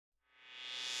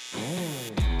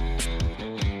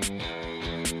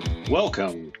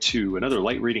Welcome to another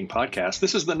light reading podcast.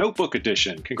 This is the Notebook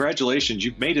edition. Congratulations,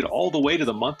 you've made it all the way to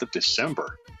the month of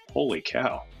December. Holy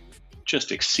cow.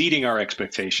 Just exceeding our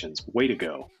expectations. Way to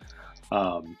go.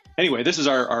 Anyway, this is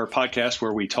our podcast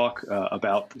where we talk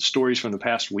about stories from the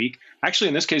past week. Actually,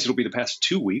 in this case, it'll be the past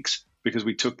 2 weeks because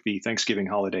we took the Thanksgiving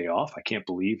holiday off. I can't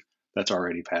believe that's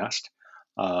already passed.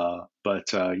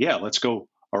 But let's go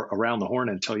around the horn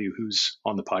and tell you who's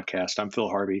on the podcast. I'm Phil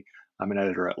Harvey. I'm an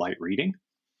editor at Light Reading.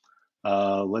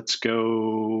 Let's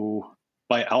go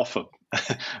by alphabetically.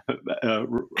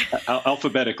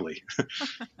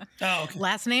 Oh, okay.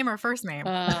 Last name or first name?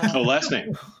 Last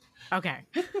name. Okay.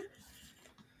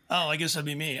 Oh, I guess that'd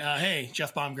be me. Hey,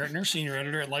 Jeff Baumgartner, senior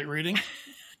editor at Light Reading.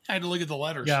 I had to look at the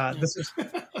letters. Yeah, this is.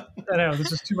 I know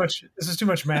this is too much. This is too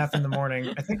much math in the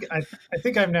morning. I think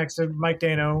I'm next. Mike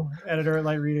Dano, editor at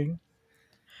Light Reading.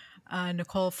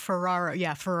 Nicole Ferraro.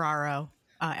 Yeah, Ferraro.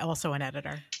 Also an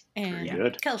editor. And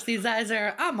good. Kelsey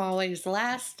Zeiser, I'm always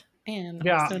last. And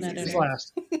Yeah, also an editor. it's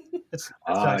last. It's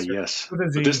Yes. With a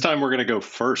Z. But this time we're going to go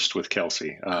first with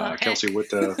Kelsey. Okay. Kelsey, what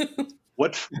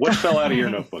fell out of your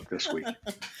notebook this week?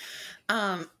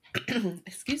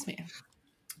 Excuse me.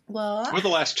 Well, Or the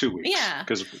last 2 weeks? Yeah.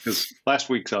 Because last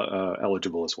week's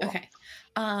eligible as well. okay.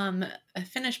 I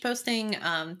finished posting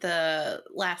the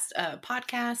last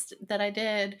podcast that I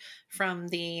did from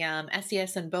the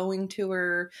SES and Boeing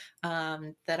tour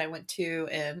that I went to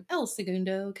in El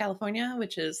Segundo, California,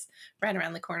 which is right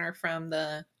around the corner from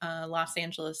the Los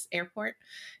Angeles airport.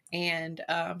 And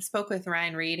spoke with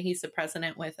Ryan Reed. He's the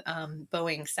president with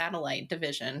Boeing Satellite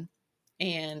Division.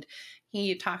 And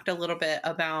he talked a little bit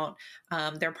about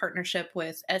their partnership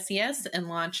with SES and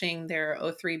launching their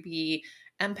O3B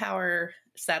mPOWER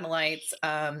satellites.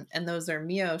 And those are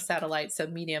MEO satellites, so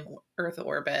medium Earth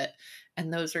orbit.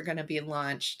 And those are going to be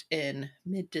launched in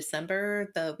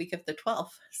mid-December, the week of the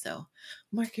 12th. So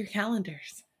mark your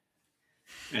calendars.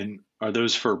 And are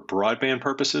those for broadband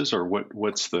purposes, or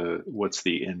what's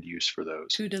the end use for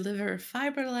those? To deliver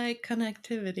fiber-like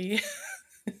connectivity.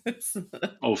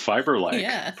 Oh, fiber-like.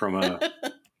 Yeah. From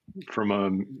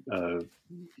a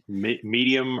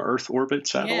medium Earth orbit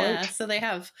satellite. Yeah, so they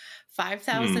have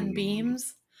 5,000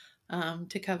 beams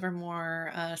to cover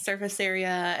more surface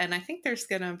area, and I think there's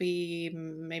going to be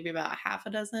maybe about half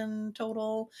a dozen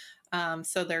total.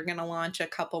 So they're going to launch a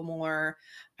couple more.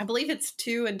 I believe it's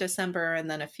 2 in December,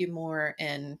 and then a few more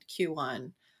in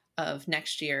Q1 of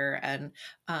next year. And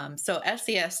so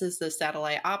SES is the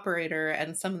satellite operator,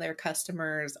 and some of their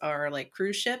customers are like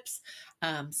cruise ships.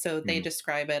 So they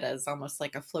describe it as almost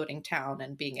like a floating town,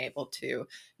 and being able to,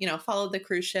 follow the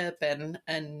cruise ship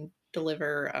and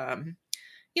deliver,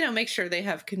 make sure they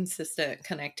have consistent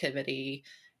connectivity.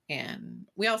 And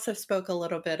we also spoke a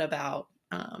little bit about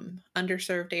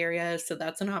underserved areas. So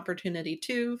that's an opportunity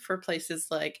too for places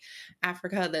like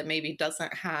Africa that maybe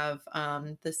doesn't have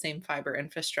the same fiber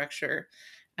infrastructure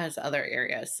as other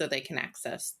areas, so they can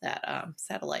access that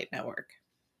satellite network.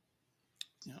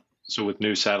 Yeah. So with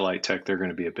new satellite tech, they're going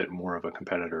to be a bit more of a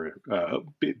competitor,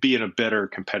 be in a better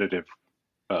competitive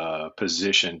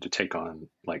position to take on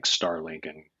like Starlink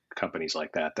and companies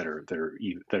like that are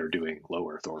doing low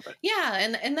Earth orbit.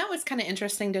 Yeah, and that was kind of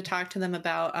interesting to talk to them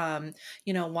about.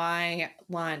 Why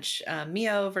launch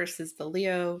MEO versus the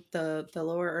LEO, the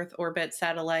lower Earth orbit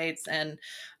satellites, and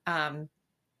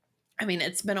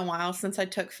it's been a while since I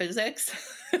took physics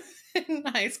in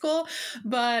high school,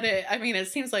 but it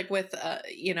seems like with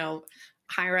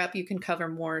higher up you can cover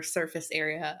more surface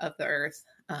area of the Earth,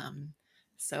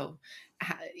 so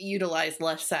utilize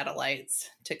less satellites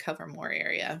to cover more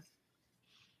area.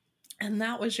 And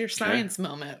that was your science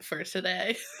moment for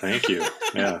today. Thank you.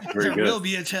 Yeah, very good. There will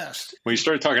be a test. When you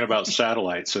started talking about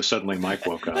satellites, so suddenly Mike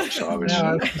woke up. So I was.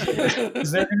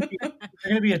 Is there going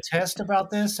to be a test about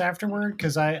this afterward?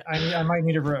 Because I might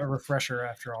need a refresher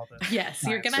after all this. Yes,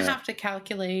 you're going to have to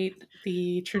calculate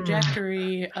the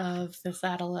trajectory of the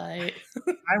satellite.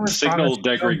 Signal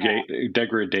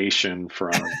degradation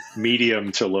from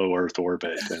medium to low Earth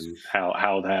orbit, and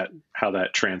how that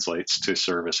translates to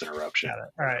service interruption. Got it.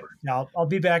 All right. Yeah, I'll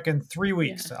be back in 3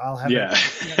 weeks. Yeah. I'll have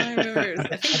it. I remember.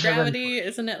 I think gravity,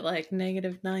 isn't it like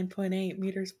negative 9.8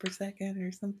 meters per second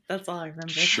or something? That's all I remember.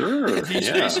 Sure. If you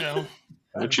say so.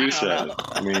 What you said.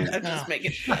 I'm just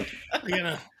making sure.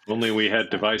 Only we had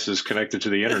devices connected to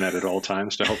the internet at all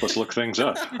times to help us look things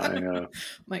up.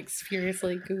 Mike's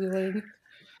furiously Googling.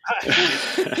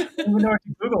 I don't even know what to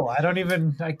Google. I got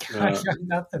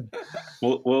nothing.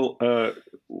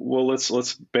 Well,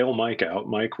 let's bail Mike out.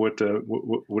 Mike, what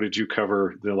did you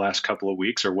cover the last couple of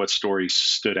weeks, or what stories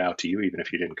stood out to you, even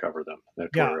if you didn't cover them, that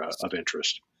were of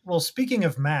interest? Well, speaking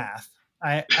of math,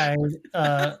 I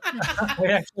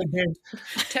actually did.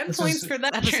 10 points for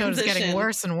that Episode is getting transition.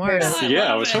 worse and worse. I Yeah, I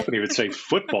love was it. hoping he would say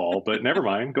football, but never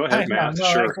mind. Go ahead, math. No,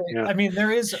 Sure. actually, Yeah. I mean,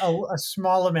 there is a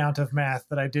small amount of math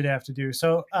that I did have to do.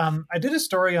 So I did a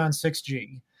story on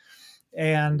 6G,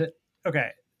 and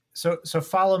okay, so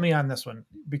follow me on this one,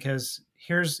 because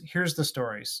here's the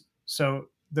stories. So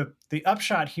the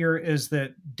upshot here is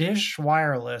that Dish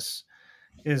Wireless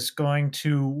is going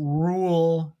to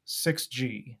rule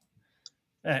 6G.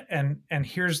 And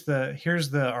here's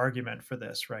the argument for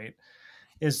this, right?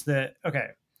 Is that okay?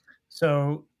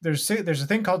 So there's a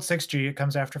thing called 6G. It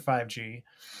comes after 5G,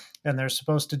 and they're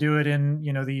supposed to do it in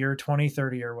the year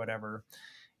 2030 or whatever.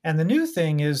 And the new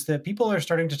thing is that people are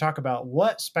starting to talk about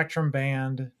what spectrum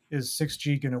band is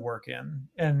 6G going to work in.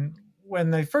 And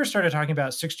when they first started talking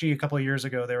about 6G a couple of years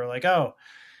ago, they were like, oh,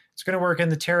 it's going to work in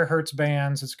the terahertz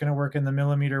bands. It's going to work in the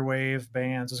millimeter wave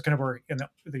bands. It's going to work in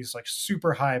these like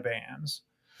super high bands.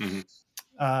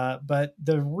 Mm-hmm. But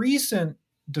the recent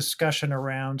discussion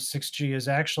around 6G is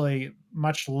actually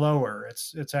much lower.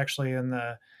 It's actually in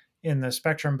the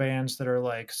spectrum bands that are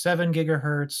like 7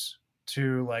 gigahertz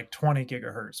to like 20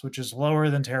 gigahertz, which is lower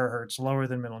than terahertz, lower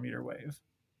than millimeter wave,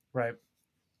 right?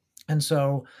 And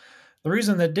so the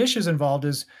reason that Dish is involved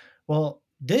is, well,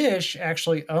 Dish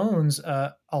actually owns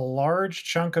a large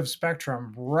chunk of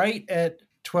spectrum right at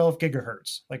 12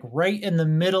 gigahertz, like right in the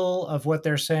middle of what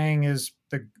they're saying is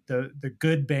the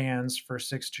good bands for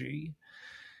 6G.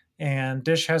 And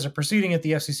Dish has a proceeding at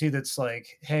the FCC that's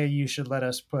like, hey, you should let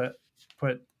us put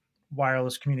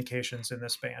wireless communications in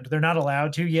this band. They're not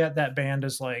allowed to yet. That band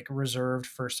is like reserved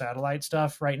for satellite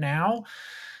stuff right now.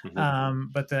 Mm-hmm.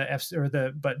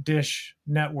 But Dish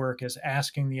Network is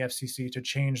asking the FCC to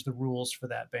change the rules for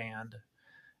that band.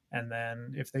 And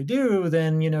then if they do,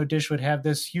 then, Dish would have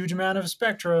this huge amount of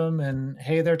spectrum, and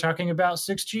hey, they're talking about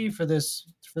 6G for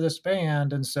this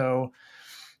band. And so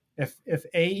if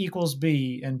A equals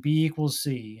B and B equals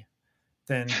C,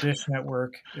 then Dish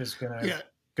Network is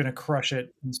gonna crush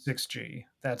it in 6G.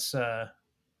 That's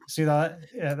see that?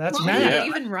 Yeah, that's Well, math. Yeah.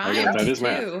 even Okay, rhyme that is too.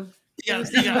 math. Yeah,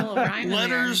 There's a you little got rhyme in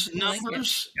letters, there. I like it.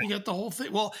 numbers. You got the whole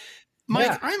thing. Well, Mike,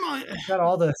 Yeah. I Got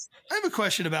all this. have a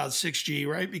question about 6G,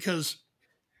 right? Because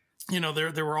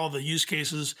there were all the use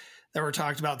cases that were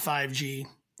talked about 5G,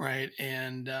 right?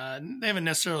 And they haven't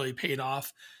necessarily paid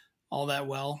off all that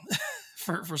well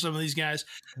for some of these guys.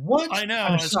 What? I know,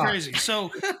 I'm it's shocked. crazy.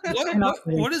 So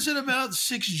what is it about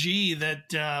 6G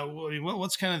that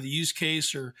what's kind of the use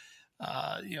case or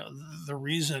the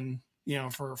reason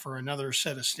for another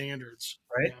set of standards,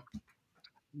 Right.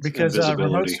 Because remote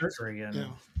Invisibility. surgery and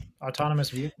Yeah.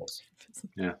 autonomous vehicles.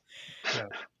 Yeah.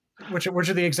 Which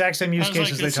are the exact same use I was like,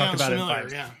 cases that they talk sounds about familiar. in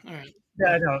 5G. Yeah, all right.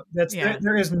 Yeah, no,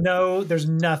 Yeah. there's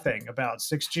nothing about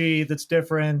 6G that's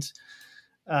different.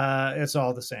 It's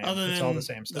all the same. Other It's than all the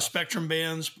same the stuff. spectrum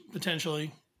bands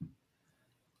potentially.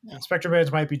 Spectrum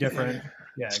bands might be different.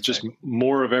 Yeah, It's just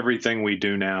more of everything we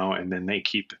do now, and then they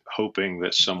keep hoping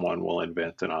that someone will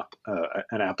invent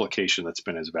an application that's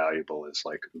been as valuable as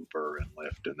like Uber and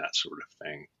Lyft and that sort of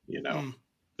thing.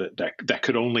 That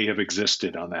could only have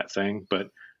existed on that thing, but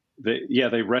they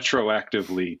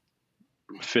retroactively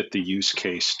fit the use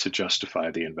case to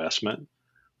justify the investment.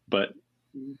 But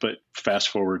fast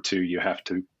forward to you have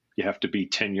to be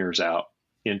 10 years out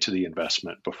into the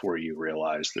investment before you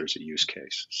realize there's a use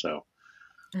case. So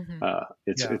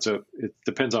it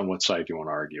depends on what side you want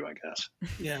to argue, I guess.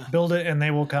 Yeah. build it and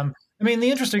they will come. I mean, the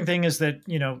interesting thing is that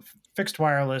fixed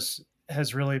wireless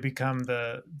has really become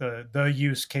the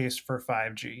use case for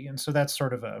 5G, and so that's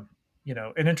sort of an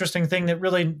interesting thing that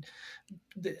really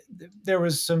there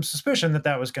was some suspicion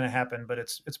that was going to happen, but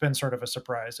it's been sort of a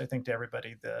surprise, I think, to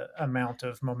everybody, the amount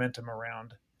of momentum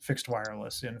around fixed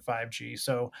wireless in 5G.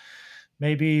 So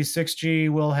maybe 6G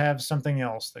will have something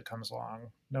else that comes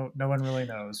along. No one really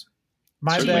knows.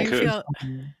 My Certainly bet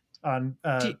could. on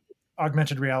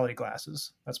augmented reality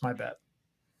glasses. That's my bet.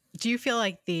 Do you feel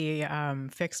like the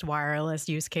fixed wireless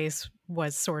use case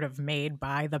was sort of made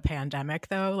by the pandemic,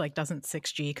 though? Like, doesn't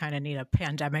 6G kind of need a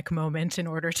pandemic moment in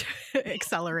order to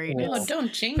accelerate Oh, its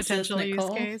don't jinx this, potential use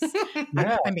Nicole. case?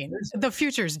 Yeah. I mean, the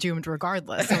future's doomed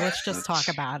regardless, so let's just talk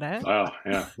about it. Wow,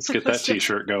 yeah. Let's get that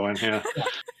T-shirt going. Yeah.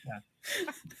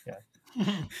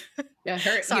 Yeah,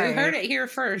 Sorry. you heard it here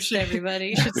first, everybody.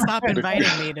 You should stop inviting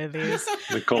me to these.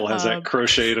 Nicole has that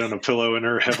crocheted on a pillow in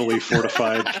her heavily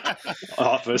fortified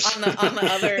office. on the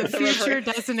other, The the future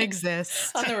reverse, doesn't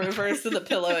exist. on the reverse of the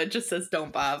pillow, it just says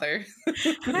 "Don't bother."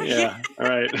 Yeah, all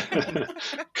right.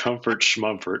 Comfort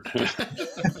schmumfort.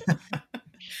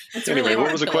 It's Anyway, really what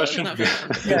hard was the pillow. question? It's not very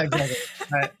comfortable. Yeah,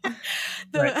 exactly.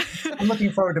 Right. I'm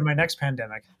looking forward to my next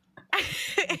pandemic.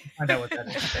 Find out what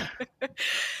that is.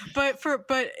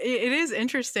 But it is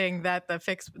interesting that the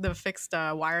fixed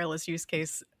wireless use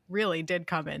case really did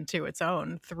come into its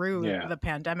own through the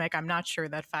pandemic. I'm not sure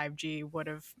that 5G would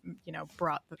have,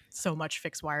 brought so much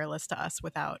fixed wireless to us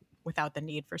without the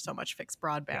need for so much fixed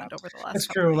broadband over the last. That's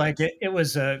true. Like it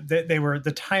was they were,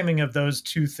 the timing of those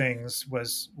two things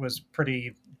was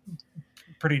pretty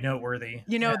noteworthy.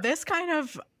 This kind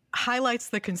of highlights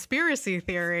the conspiracy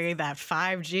theory that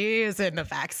 5G is in the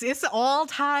vaccine. It all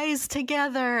ties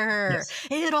together. Yes.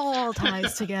 It all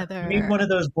ties together. You need one of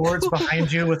those boards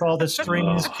behind you with all the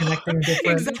strings connecting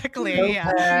different. Exactly.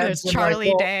 Yeah. There's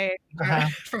Charlie Day.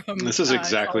 From, this is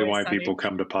exactly why Sunny. People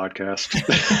come to podcasts.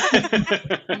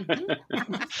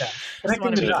 Just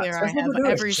want to be clear, I have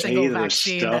every single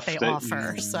vaccine that they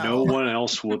offer. So no one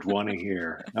else would want to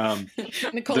hear.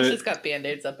 Nicole's just got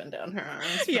Band-Aids up and down her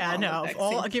arms. Yeah, no.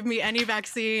 Give me any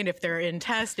vaccine. If they're in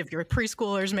test, if your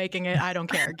preschooler's making it, I don't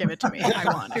care. Give it to me. I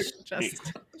want it.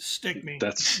 Just stick me.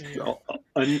 That's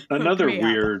another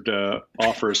weird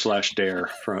offer/dare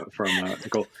from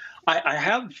Nicole. I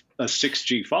have a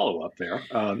 6G follow-up there.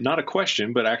 Not a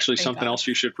question, but actually something else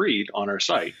you should read on our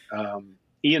site.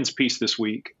 Ian's piece this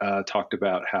week talked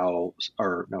about it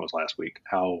was last week,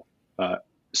 how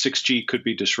 6G could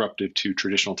be disruptive to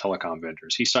traditional telecom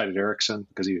vendors. He cited Ericsson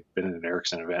because he had been at an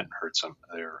Ericsson event and heard some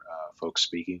of their folks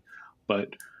speaking.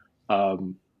 But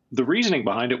the reasoning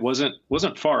behind it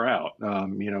wasn't far out.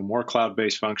 More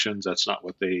cloud-based functions, that's not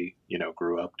what they,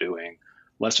 grew up doing.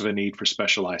 Less of a need for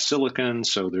specialized silicon,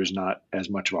 so there's not as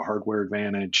much of a hardware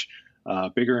advantage.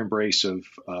 Bigger embrace of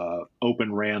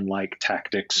Open RAN-like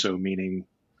tactics, so meaning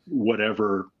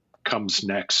whatever comes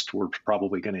next, we're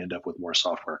probably going to end up with more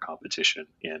software competition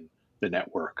in the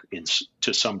network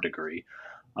to some degree.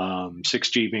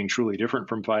 6G being truly different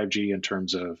from 5G in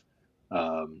terms of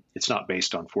it's not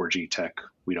based on 4G tech,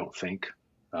 we don't think.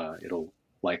 It'll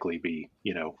likely be,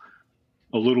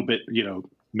 a little bit,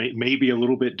 maybe a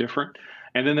little bit different.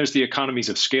 And then there's the economies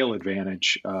of scale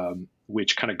advantage,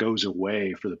 which kind of goes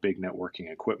away for the big networking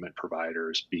equipment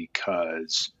providers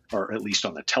or at least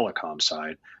on the telecom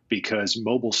side, because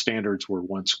mobile standards were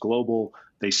once global.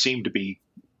 They seem to be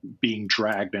being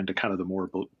dragged into kind of the more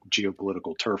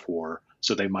geopolitical turf war.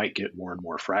 So they might get more and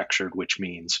more fractured, which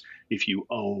means if you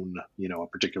own, a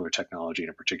particular technology in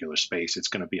a particular space, it's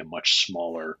going to be a much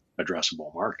smaller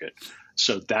addressable market.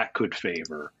 So that could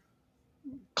favor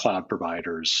cloud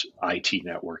providers, IT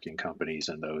networking companies,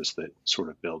 and those that sort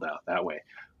of build out that way.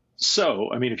 So,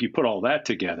 if you put all that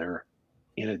together,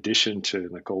 in addition to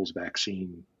Nicole's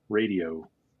vaccine radio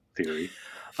theory,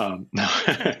 no,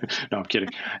 I'm kidding.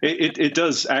 It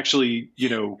does actually,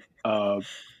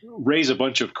 raise a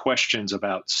bunch of questions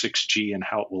about 6G and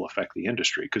how it will affect the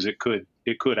industry, because it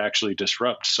could actually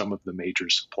disrupt some of the major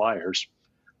suppliers,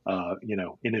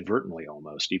 inadvertently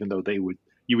almost, even though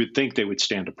you would think they would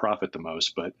stand to profit the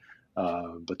most, but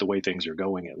the way things are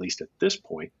going, at least at this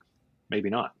point, maybe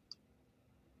not.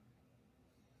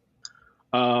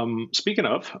 Speaking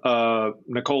of,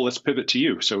 Nicole, let's pivot to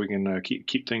you so we can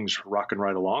keep things rocking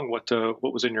right along.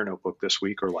 What was in your notebook this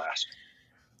week or last?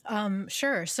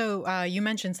 Sure. So you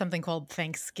mentioned something called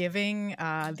Thanksgiving.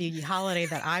 The holiday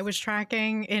that I was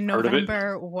tracking in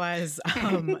November was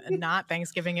not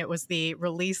Thanksgiving. It was the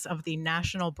release of the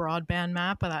National Broadband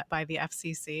Map by the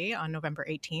FCC on November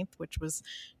 18th, which was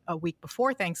a week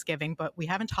before Thanksgiving, but we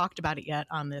haven't talked about it yet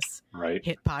on this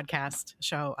hit podcast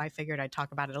show. I figured I'd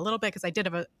talk about it a little bit because I did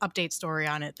have an update story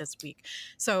on it this week.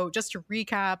 So just to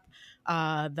recap,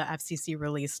 the FCC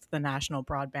released the National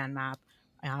Broadband Map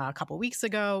a couple weeks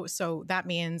ago. So that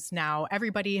means now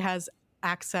everybody has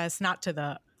access not to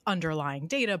the underlying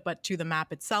data, but to the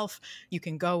map itself. You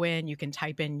can go in, you can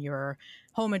type in your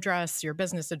home address, your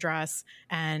business address,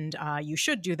 and you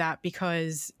should do that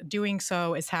because doing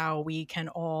so is how we can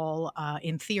all,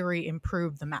 in theory,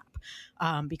 improve the map.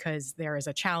 Because there is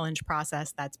a challenge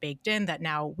process that's baked in that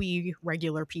now we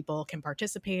regular people can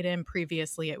participate in.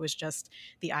 Previously, it was just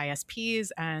the ISPs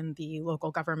and the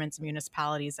local governments,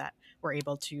 municipalities that were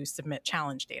able to submit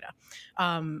challenge data.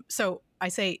 So I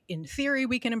say in theory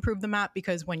we can improve the map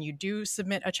because when you do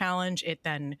submit a challenge, it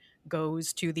then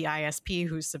goes to the ISP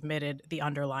who submitted the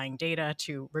underlying data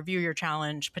to review your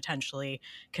challenge, potentially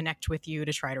connect with you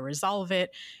to try to resolve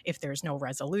it. If there's no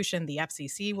resolution, the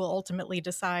FCC will ultimately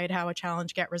decide how a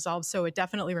challenge get resolved. So it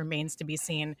definitely remains to be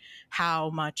seen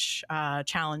how much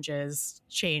challenges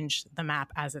change the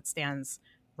map as it stands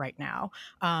right now.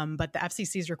 But the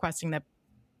FCC is requesting that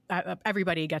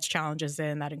everybody gets challenges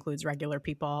in. That includes regular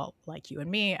people like you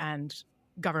and me, and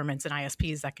governments and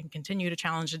ISPs that can continue to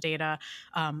challenge the data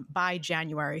by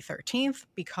January 13th,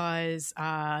 because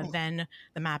then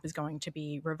the map is going to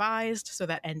be revised so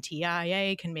that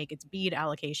NTIA can make its BEAD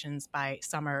allocations by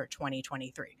summer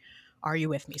 2023. Are you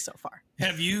with me so far?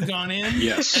 Have you gone in?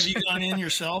 Yes. Have you gone in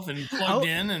yourself and plugged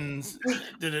in, and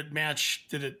did it match?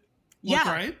 Did it look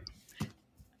right?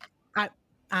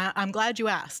 I'm glad you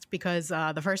asked, because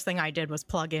the first thing I did was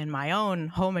plug in my own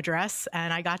home address,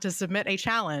 and I got to submit a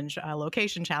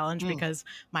location challenge, because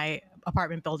my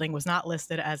apartment building was not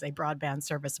listed as a broadband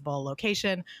serviceable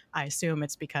location. I assume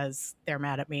it's because they're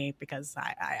mad at me because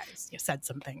I said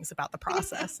some things about the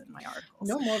process in my articles.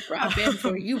 No more broadband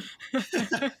for you.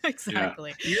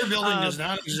 Exactly. Yeah. Your building does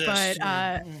not exist.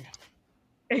 But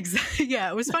exactly.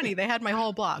 Yeah, it was funny. They had my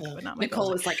whole block, but not my Nicole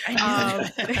building. was like, I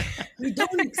know we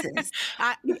don't exist.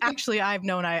 I've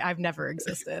known I've never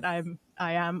existed.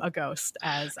 I am a ghost,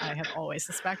 as I have always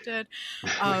suspected.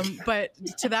 But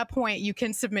to that point, you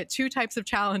can submit two types of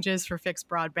challenges for fixed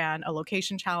broadband: a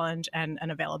location challenge and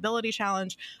an availability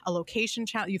challenge.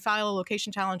 You file a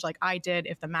location challenge like I did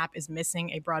if the map is missing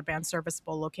a broadband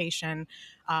serviceable location.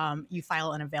 You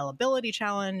file an availability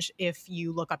challenge if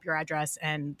you look up your address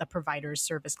and the provider's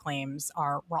service claims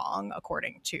are wrong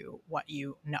according to what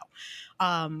you know.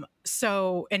 And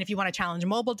if you want to challenge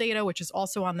mobile data, which is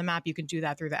also on the map, you can do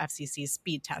that through the FCC's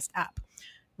Speed Test app.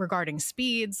 Regarding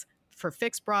speeds for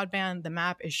fixed broadband, the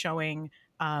map is showing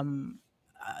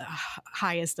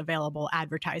highest available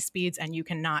advertised speeds, and you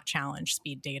cannot challenge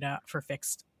speed data for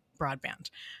fixed broadband.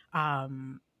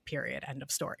 Period. End of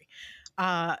story.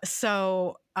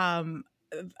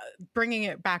 Bringing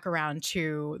it back around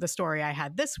to the story I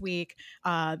had this week,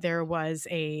 there was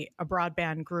a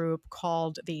broadband group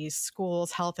called the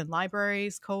Schools, Health, and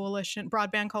Libraries Coalition,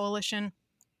 Broadband Coalition,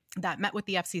 that met with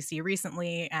the FCC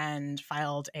recently and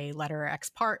filed a letter ex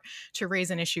parte to raise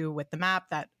an issue with the map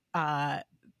that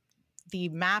the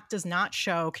map does not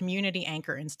show community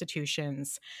anchor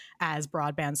institutions as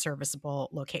broadband serviceable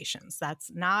locations.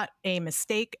 That's not a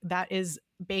mistake. That is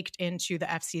baked into the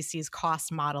FCC's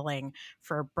cost modeling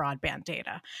for broadband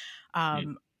data.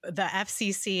 The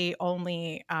FCC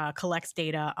only collects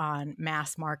data on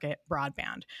mass market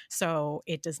broadband. So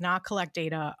it does not collect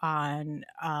data on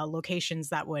locations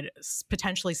that would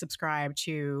potentially subscribe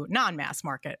to non-mass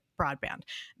market broadband.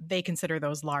 They consider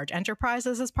those large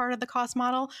enterprises as part of the cost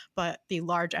model, but the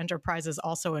large enterprises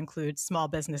also include small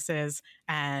businesses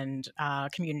and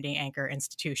community anchor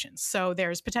institutions. So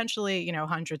there's potentially,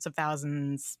 hundreds of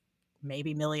thousands,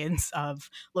 maybe millions of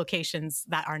locations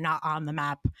that are not on the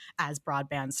map as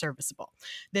broadband serviceable.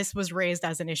 This was raised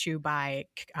as an issue by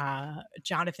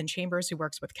Jonathan Chambers, who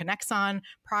works with Connexon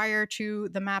prior to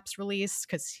the map's release,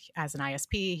 because as an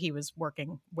ISP, he was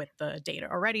working with the data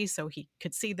already, so he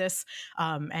could see this.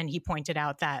 And he pointed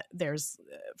out that there's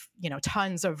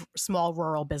tons of small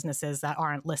rural businesses that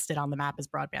aren't listed on the map as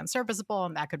broadband serviceable,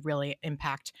 and that could really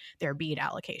impact their BEAD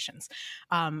allocations.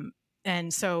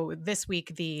 And so this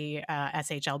week, the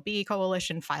SHLB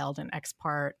coalition filed an ex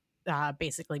parte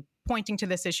basically pointing to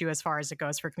this issue as far as it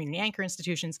goes for community anchor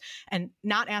institutions, and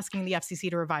not asking the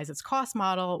FCC to revise its cost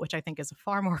model, which I think is a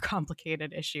far more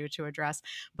complicated issue to address,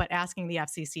 but asking the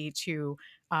FCC to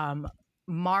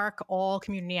mark all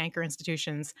community anchor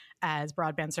institutions as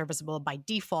broadband serviceable by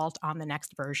default on the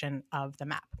next version of the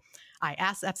map. I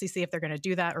asked the FCC if they're going to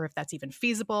do that or if that's even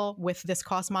feasible with this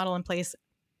cost model in place.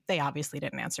 They obviously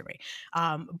didn't answer me.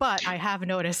 But I have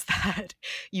noticed that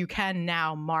you can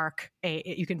now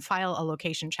you can file a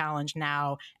location challenge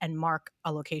now and mark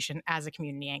a location as a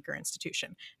community anchor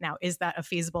institution. Now, is that a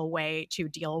feasible way to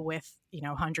deal with,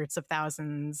 hundreds of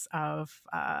thousands of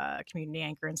community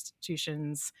anchor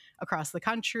institutions across the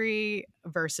country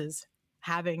versus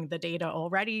having the data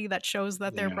already that shows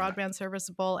that they're broadband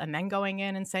serviceable and then going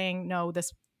in and saying, no,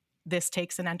 this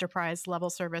takes an enterprise level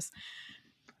service?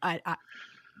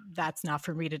 That's not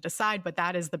for me to decide, but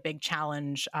that is the big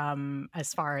challenge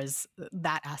as far as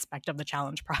that aspect of the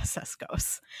challenge process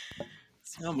goes.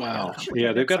 So, wow.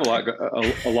 Yeah, they've got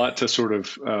a lot to sort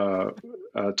of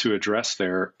to address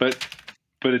there. But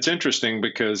it's interesting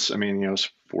because, it's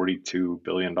 $42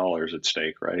 billion at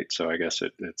stake, right? So I guess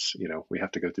it's we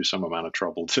have to go through some amount of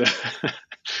trouble to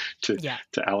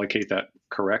allocate that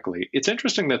correctly. It's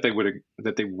interesting that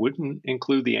they wouldn't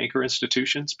include the anchor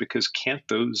institutions, because can't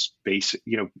those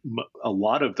a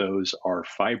lot of those are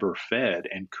fiber fed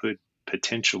and could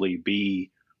potentially be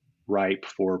ripe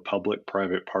for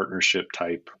public-private partnership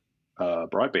type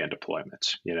broadband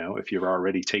deployments. If you're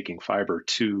already taking fiber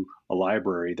to a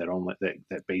library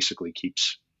that basically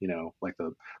keeps, like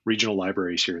the regional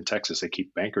libraries here in Texas, they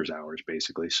keep bankers hours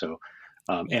basically. So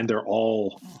And they're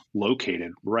all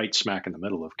located right smack in the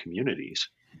middle of communities.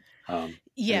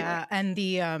 Anyway. And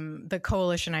the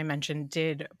coalition I mentioned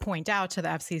did point out to the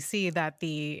FCC that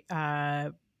the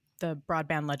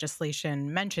broadband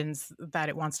legislation mentions that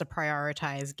it wants to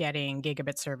prioritize getting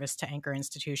gigabit service to anchor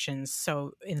institutions.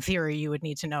 So in theory, you would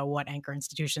need to know what anchor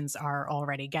institutions are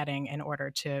already getting in order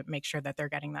to make sure that they're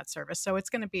getting that service. So it's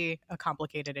going to be a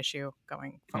complicated issue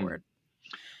going forward.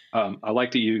 I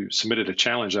like that you submitted a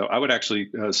challenge, though. I would actually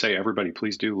say, everybody,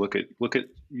 please do look at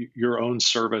your own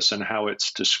service and how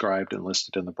it's described and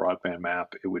listed in the broadband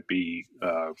map. It would be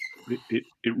it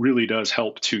really does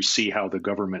help to see how the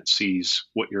government sees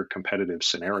what your competitive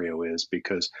scenario is,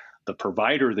 because the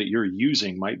provider that you're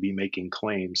using might be making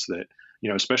claims that,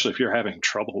 especially if you're having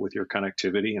trouble with your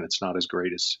connectivity and it's not as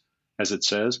great as it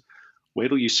says. Wait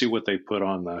till you see what they put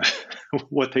on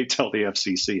what they tell the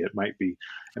FCC. It might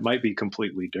be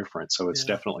completely different. So it's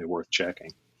definitely worth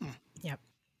checking. Yep.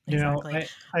 Exactly.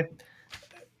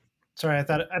 I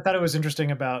thought it was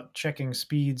interesting about checking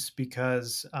speeds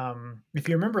because if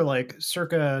you remember, like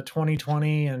circa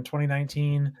 2020 and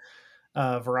 2019,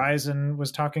 Verizon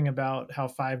was talking about how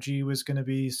 5G was going to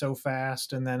be so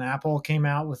fast, and then Apple came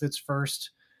out with its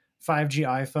first 5G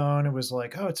iPhone. It was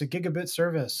like, oh, it's a gigabit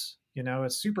service.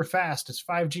 It's super fast. It's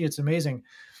 5G. It's amazing.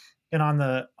 And on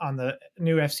the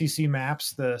new FCC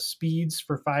maps, the speeds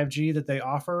for 5G that they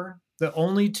offer, the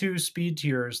only two speed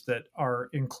tiers that are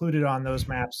included on those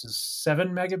maps is 7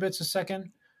 megabits a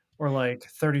second or like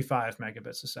 35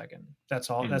 megabits a second. That's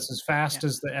all. That's as fast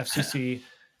as the FCC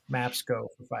maps go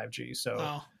for 5G.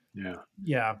 So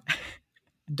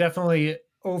definitely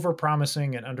over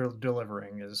promising and under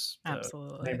delivering is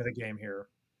the name of the game here.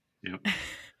 Yep.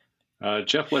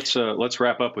 Jeff, let's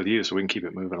wrap up with you so we can keep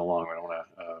it moving along. I don't want to.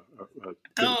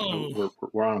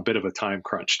 We're on a bit of a time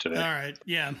crunch today. All right,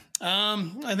 yeah.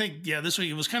 I think this week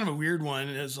it was kind of a weird one.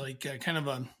 It was like kind of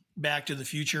a Back to the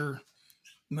Future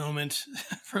moment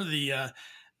for the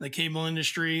cable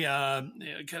industry.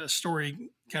 Kind of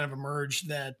story kind of emerged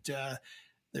that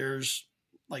there's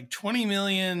like 20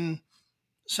 million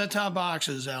set-top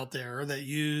boxes out there that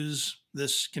use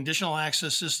this conditional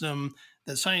access system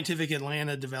that Scientific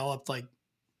Atlanta developed like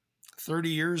 30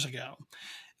 years ago,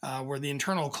 where the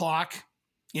internal clock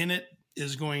in it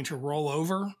is going to roll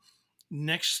over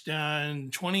next in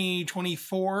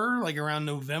 2024, like around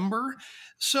November.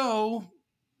 So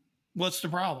what's the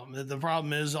problem? The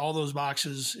problem is all those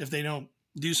boxes, if they don't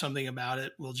do something about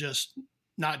it, will just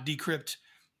not decrypt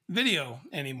video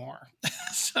anymore.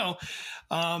 So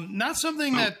not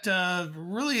something that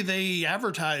really they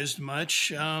advertised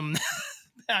much.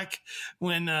 Back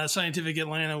when Scientific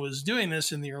Atlanta was doing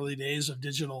this in the early days of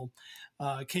digital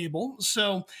cable.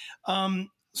 So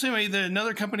anyway,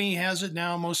 another company has it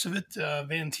now, most of it,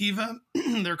 Vantiva,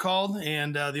 they're called,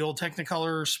 and the old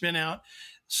Technicolor spin out.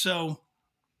 So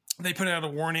they put out a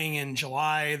warning in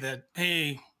July that,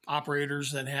 hey,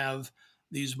 operators that have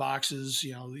these boxes,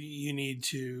 you need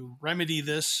to remedy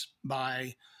this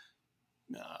by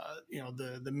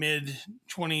the mid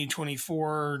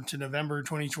 2024 to November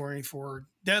 2024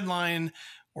 deadline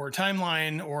or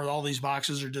timeline, or all these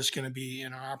boxes are just going to be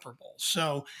inoperable.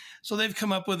 So they've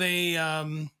come up with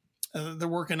they're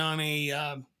working on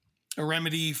a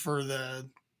remedy for the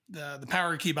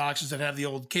power key boxes that have the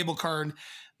old cable card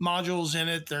modules in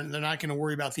it. They're not going to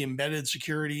worry about the embedded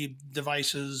security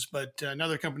devices, but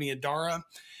another company, Adara,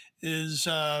 is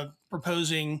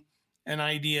proposing an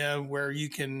idea where you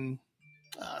can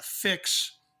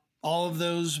fix all of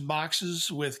those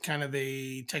boxes with kind of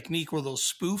a technique where they'll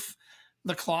spoof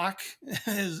the clock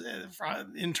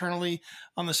internally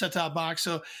on the set-top box.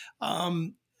 So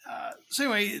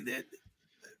anyway,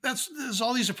 there's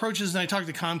all these approaches, and I talked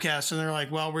to Comcast, and they're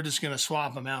like, well, we're just going to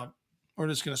swap them out. We're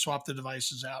just going to swap the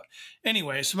devices out.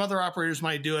 Anyway, some other operators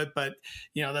might do it, but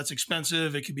that's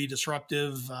expensive. It could be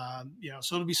disruptive.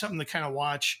 So it'll be something to kind of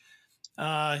watch.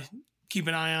 Keep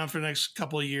an eye on for the next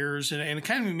couple of years. And it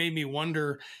kind of made me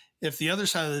wonder if the other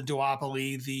side of the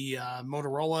duopoly, the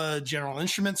Motorola General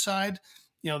Instrument side,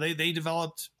 they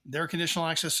developed their conditional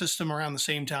access system around the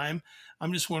same time.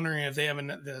 I'm just wondering if they have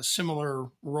a similar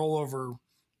rollover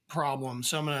problem.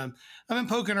 So I've been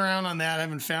poking around on that. I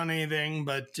haven't found anything,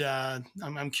 but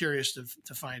I'm curious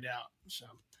to find out. So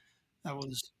that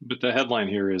was. But the headline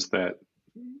here is that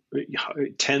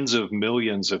tens of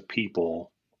millions of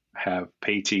people have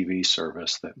pay TV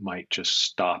service that might just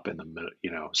stop in the middle,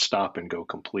 stop and go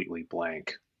completely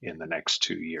blank in the next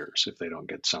 2 years if they don't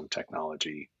get some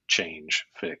technology change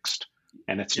fixed.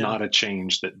 And it's not a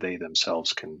change that they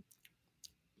themselves can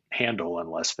handle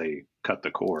unless they cut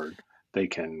the cord. They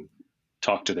can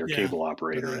talk to their cable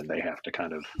operator, and they have to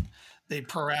kind of they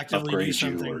proactively upgrade do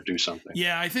something. you or do something.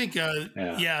 Yeah, I think.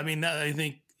 I mean, I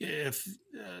think if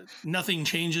nothing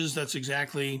changes, that's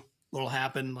exactly what'll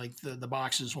happen. Like the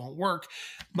boxes won't work,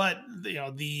 but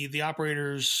the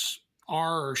operators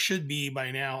are or should be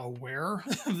by now aware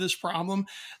of this problem.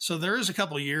 So there is a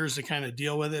couple of years to kind of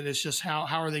deal with it. It's just how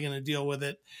are they going to deal with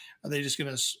it? Are they just going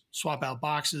to swap out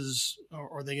boxes,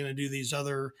 or are they going to do these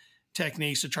other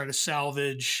techniques to try to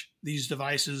salvage these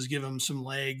devices, give them some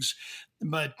legs?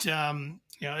 But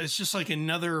it's just like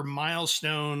another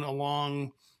milestone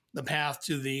along the path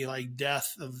to the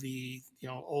death of the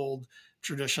old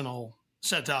traditional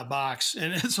set-top box.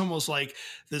 And it's almost like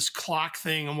this clock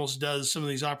thing almost does some of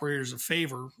these operators a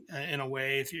favor in a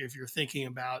way. If you're thinking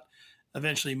about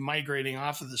eventually migrating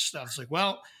off of this stuff, it's like,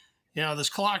 well, this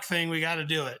clock thing, we got to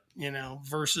do it,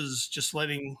 versus just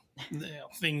letting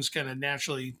things kind of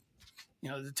naturally,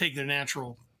 take their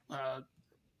natural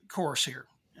course here.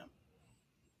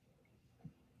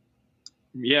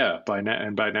 Yeah, by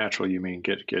natural you mean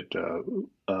get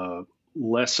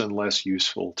less and less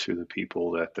useful to the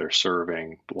people that they're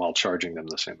serving while charging them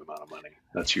the same amount of money.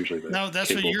 That's usually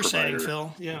that's what you're saying,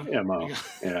 Phil. Yeah. MO.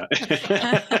 Yeah.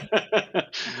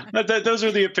 Those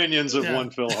are the opinions of one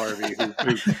Phil Harvey who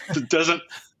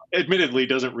admittently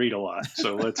doesn't read a lot.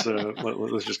 So let's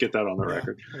just get that on the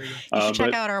record. You should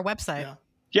check out our website.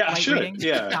 Yeah, I should.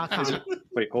 Yeah.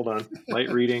 Wait, hold on.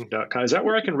 Lightreading.com. Is that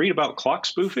where I can read about clock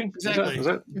spoofing? Exactly.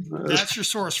 That's your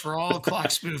source for all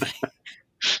clock spoofing.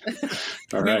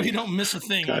 All right. We don't miss a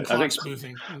thing on clock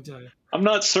spoofing. I'll tell you. I'm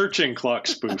not searching clock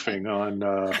spoofing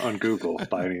on Google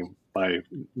by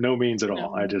no means at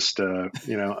all. I just I'm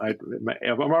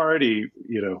already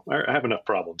I have enough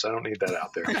problems. I don't need that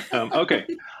out there. Okay.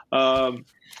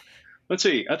 Let's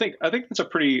see. I think it's a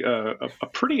pretty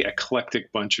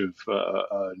eclectic bunch of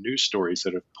news stories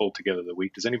that have pulled together the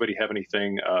week. Does anybody have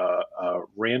anything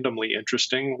randomly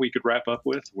interesting we could wrap up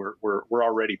with? We're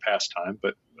already past time,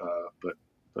 but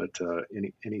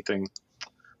anything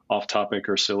off topic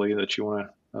or silly that you want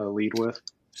to lead with?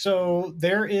 So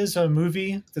there is a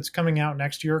movie that's coming out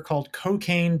next year called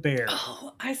Cocaine Bear.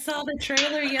 Oh, I saw the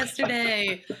trailer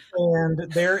yesterday. And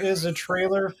there is a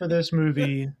trailer for this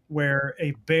movie where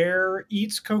a bear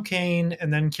eats cocaine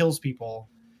and then kills people.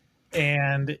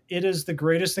 And it is the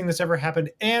greatest thing that's ever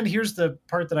happened. And here's the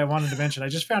part that I wanted to mention. I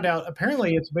just found out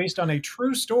apparently it's based on a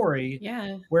true story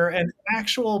where an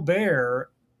actual bear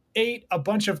ate a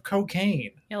bunch of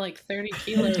cocaine. Yeah, like 30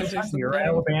 kilos or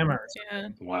Alabama. Yeah.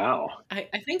 Wow. I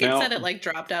think it said it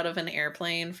dropped out of an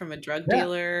airplane from a drug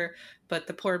dealer, but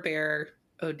the poor bear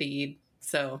OD'd.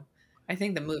 So I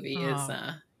think the movie is,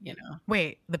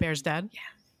 Wait, the bear's dead? Yeah.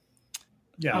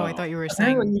 Yeah. Oh, I thought you were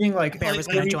saying eating the bear was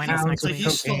going to join us next week.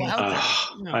 He's still out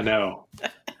there. I know.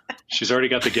 She's already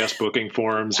got the guest booking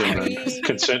forms and the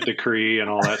consent decree and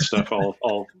all that stuff.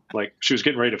 All like she was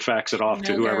getting ready to fax it off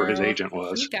to whoever his agent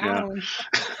was. Yeah.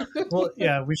 Well,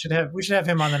 yeah, we should have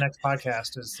him on the next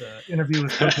podcast as interview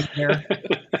with Cocaine Bear.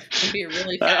 It'd be a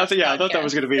really fast I thought that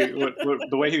was going to be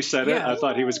the way he said it. I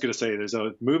thought he was going to say there's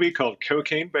a movie called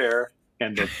Cocaine Bear.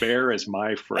 And the bear is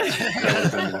my friend.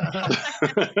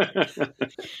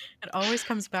 It always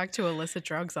comes back to illicit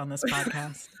drugs on this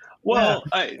podcast. Well,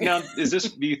 now do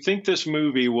you think this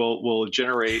movie will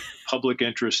generate public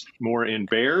interest more in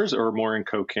bears or more in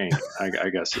cocaine?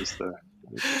 I guess is the.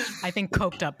 I think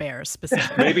coked up bears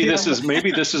specifically. Maybe this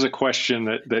is a question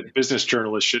that business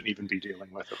journalists shouldn't even be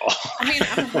dealing with at all. I mean,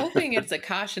 I'm hoping it's a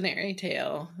cautionary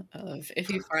tale of if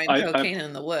you find cocaine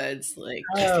in the woods, is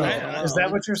that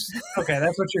what you're? Okay,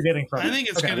 that's what you're getting from. I think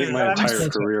it's I think my entire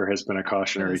career has been a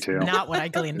cautionary tale. Not what I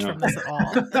gleaned from this at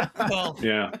all. Well,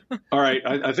 yeah. All right.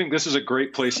 I think this is a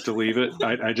great place to leave it.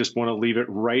 I just want to leave it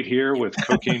right here with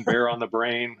Cocaine Bear on the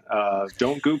brain.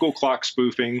 Don't Google clock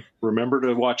spoofing. Remember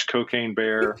to watch Cocaine Bear.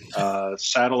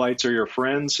 Satellites are your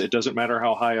friends. It doesn't matter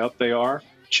how high up they are.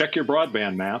 Check your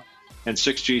broadband map, and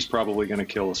 6G is probably going to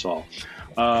kill us all.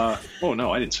 Oh,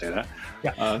 no, I didn't say that.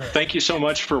 Yeah. Thank you so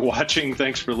much for watching.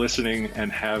 Thanks for listening,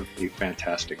 and have a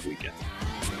fantastic weekend.